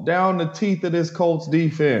ball down the teeth of this Colts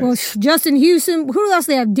defense. Well, Justin Houston. Who else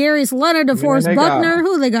they have? Darius Leonard, DeForest Buckner.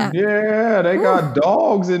 Who they got? Yeah, they got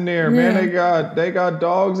dogs in there, man. They got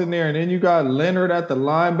dogs in there, and then you got Leonard at the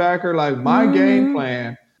linebacker. Like my game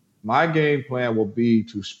plan will be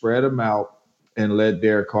to spread them out and let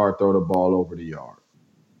Derek Carr throw the ball over the yard.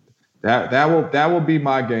 That will be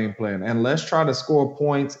my game plan, and let's try to score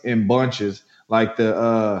points in bunches like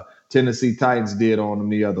the Tennessee Titans did on them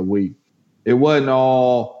the other week. It wasn't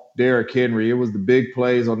all Derrick Henry. It was the big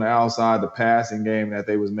plays on the outside, the passing game that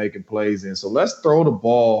they was making plays in. So let's throw the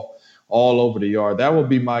ball all over the yard. That will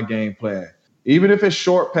be my game plan. Even if it's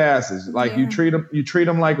short passes, like you treat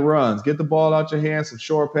them like runs. Get the ball out your hands, some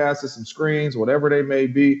short passes, some screens, whatever they may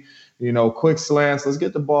be, quick slants. Let's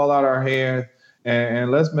get the ball out of our hand and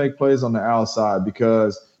let's make plays on the outside,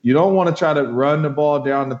 because you don't want to try to run the ball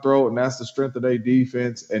down the throat, and that's the strength of their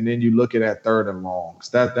defense, and then you look at 3rd and longs.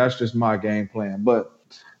 That's just my game plan. But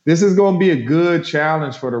this is going to be a good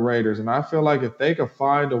challenge for the Raiders, and I feel like if they could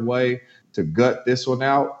find a way to gut this one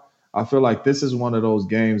out, I feel like this is one of those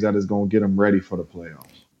games that is going to get them ready for the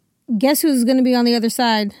playoffs. Guess who's going to be on the other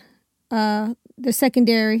side? The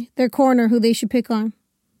secondary, their corner, who they should pick on.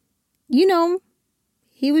 You know him.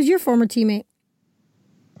 He was your former teammate.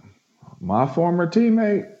 My former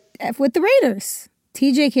teammate? With the Raiders.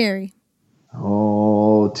 TJ Carey.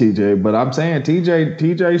 Oh, TJ. But I'm saying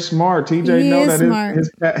TJ smart. TJ know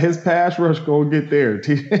that his pass rush going to get there.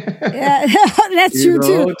 Yeah, that's true,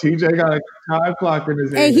 too. TJ got a time clock in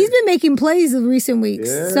his head. Hey, he's been making plays in recent weeks.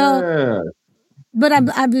 Yeah. So, but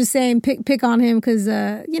I'm just saying pick on him because,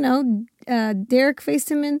 Derek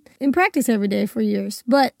faced him in practice every day for years.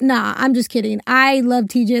 But nah, I'm just kidding. I love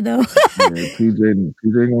TJ though. TJ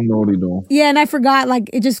gonna know what he doing. Yeah, and I forgot,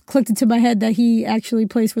 it just clicked into my head that he actually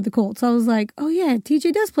plays for the Colts. I was like, oh yeah,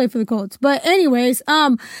 TJ does play for the Colts. But anyways,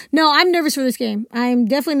 no, I'm nervous for this game. I'm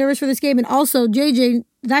definitely nervous for this game. And also, JJ,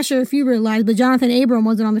 not sure if you realized, but Jonathan Abram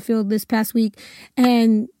wasn't on the field this past week,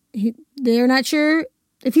 and they're not sure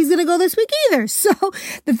if he's going to go this week either. So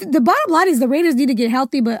the bottom line is the Raiders need to get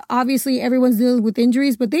healthy, but obviously everyone's dealing with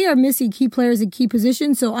injuries, but they are missing key players in key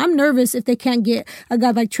positions. So I'm nervous if they can't get a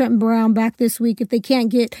guy like Trenton Brown back this week, if they can't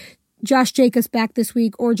get Josh Jacobs back this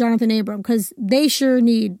week or Jonathan Abram, because they sure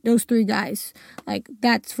need those 3 guys.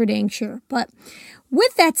 That's for dang sure. But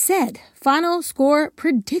with that said, final score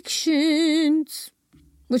predictions.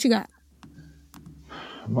 What you got?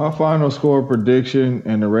 My final score prediction,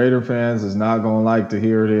 and the Raider fans is not going to like to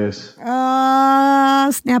hear this.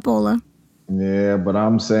 Snapola. Yeah, but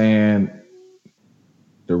I'm saying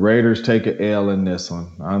the Raiders take an L in this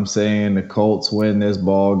one. I'm saying the Colts win this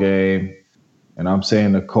ball game, and I'm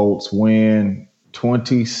saying the Colts win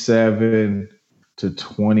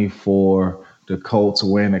 27-24. The Colts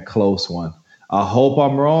win a close one. I hope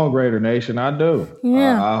I'm wrong, Raider Nation. I do.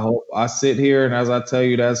 Yeah. I hope I sit here and as I tell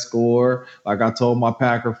you that score, like I told my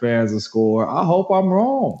Packer fans the score, I hope I'm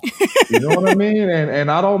wrong. You know what I mean? And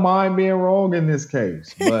I don't mind being wrong in this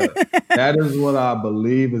case. But that is what I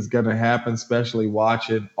believe is going to happen, especially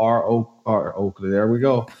watching our Oakland. There we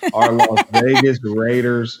go. Our Las Vegas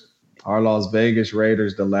Raiders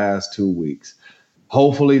the last 2 weeks.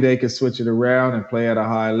 Hopefully they can switch it around and play at a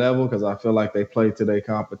high level, because I feel like they play to their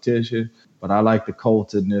competition. But I like the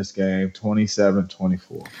Colts in this game,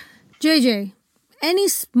 27-24. JJ, any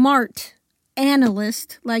smart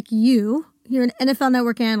analyst like you're an NFL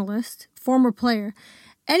Network analyst, former player,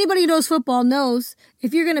 anybody who knows football knows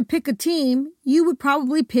if you're going to pick a team, you would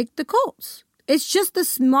probably pick the Colts. It's just the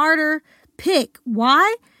smarter pick.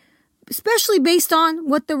 Why? Especially based on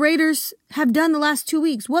what the Raiders have done the last 2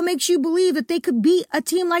 weeks. What makes you believe that they could beat a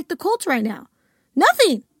team like the Colts right now?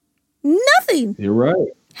 Nothing. You're right.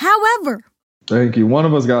 However. Thank you. One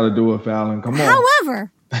of us got to do it, Fallon. Come on.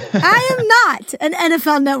 However, I am not an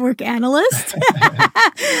NFL Network analyst.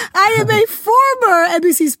 I am a former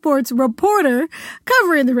NBC Sports reporter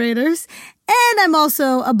covering the Raiders, and I'm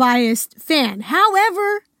also a biased fan.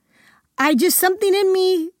 However, something in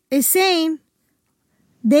me is saying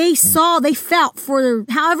they felt for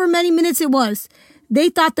however many minutes it was, they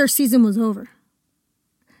thought their season was over.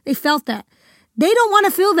 They felt that. They don't want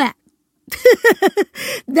to feel that.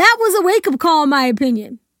 That was a wake-up call, in my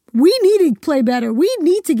opinion. We need to play better. We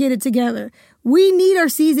need to get it together. We need our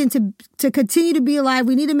season to continue to be alive.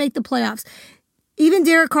 We need to make the playoffs. Even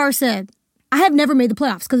Derek Carr said, I have never made the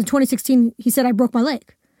playoffs because in 2016, he said I broke my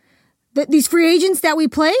leg. These free agents that we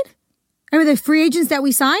played, the free agents that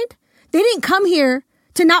we signed, they didn't come here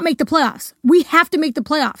to not make the playoffs. We have to make the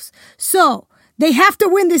playoffs. So they have to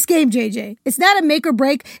win this game, JJ. It's not a make or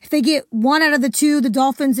break if they get one out of the two, the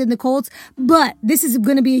Dolphins and the Colts, but this is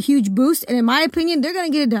going to be a huge boost. And in my opinion, they're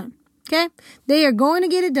going to get it done. Okay? They are going to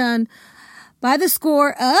get it done by the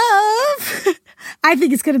score of, I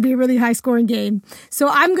think it's going to be a really high scoring game. So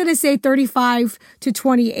I'm going to say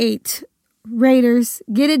 35-28. Raiders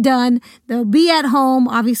get it done. They'll be at home.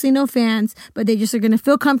 Obviously no fans, but they just are going to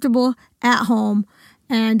feel comfortable at home.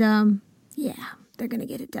 And yeah, they're going to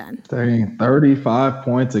get it done. Dang, 35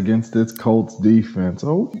 points against this Colts defense.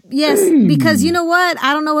 Oh, yes, dang. Because you know what?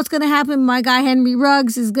 I don't know what's going to happen. My guy Henry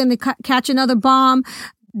Ruggs is going to catch another bomb.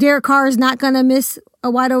 Derek Carr is not going to miss a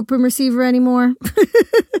wide open receiver anymore.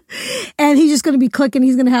 And he's just going to be clicking.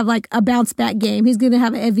 He's going to have like a bounce back game. He's going to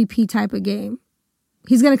have an MVP type of game.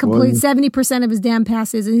 He's going to complete 70% of his damn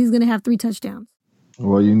passes, and he's going to have 3 touchdowns.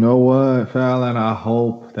 Well, you know what, Fallon? I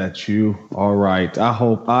hope that you are right. I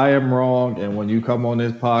hope I am wrong. And when you come on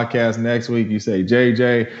this podcast next week, you say,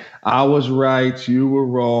 JJ, I was right. You were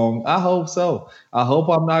wrong. I hope so. I hope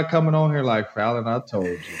I'm not coming on here like, Fallon, I told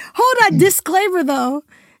you. Hold on. Disclaimer, though.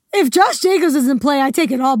 If Josh Jacobs doesn't play, I take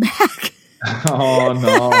it all back. Oh,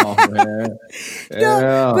 no, man.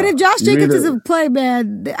 No, but if Josh Jacobs doesn't play,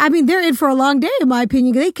 man, I mean, they're in for a long day, in my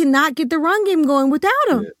opinion. They cannot get the run game going without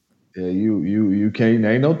him. Yeah, you can't.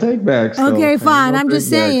 Ain't no takebacks. Okay, fine. I'm just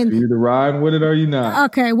saying. You're either riding with it or you're not.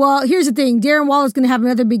 Okay, well, here's the thing. Darren Waller's going to have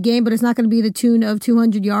another big game, but it's not going to be the tune of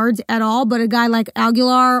 200 yards at all. But a guy like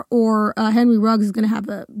Aguilar or Henry Ruggs is going to have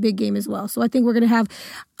a big game as well. So I think we're going to have,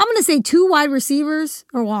 I'm going to say 2 wide receivers,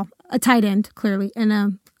 or well, a tight end, clearly, and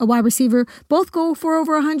a wide receiver. Both go for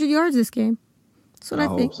over 100 yards this game. That's what I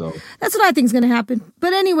think. Hope so. That's what I think is going to happen.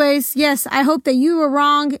 But anyways, yes, I hope that you are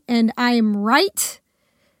wrong and I am right.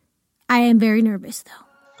 I am very nervous,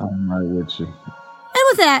 though. I'm right with you. And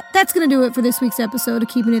with that, that's going to do it for this week's episode of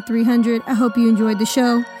Keeping It 300. I hope you enjoyed the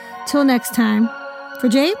show. Till next time, for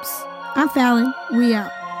James, I'm Fallon. We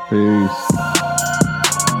out. Peace.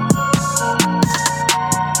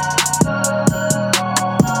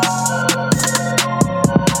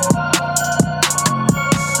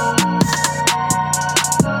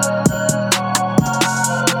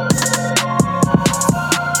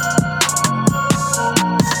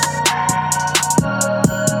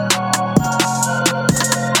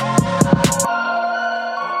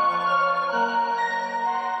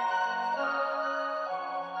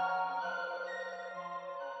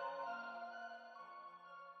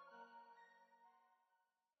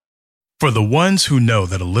 For the ones who know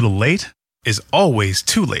that a little late is always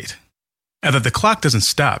too late, and that the clock doesn't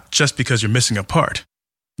stop just because you're missing a part,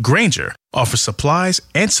 Grainger offers supplies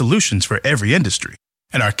and solutions for every industry.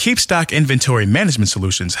 And our Keep Stock inventory management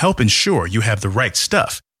solutions help ensure you have the right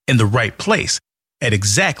stuff in the right place at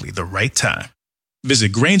exactly the right time.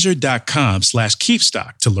 Visit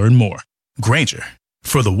Grainger.com/keepstock to learn more. Grainger,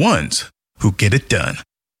 for the ones who get it done.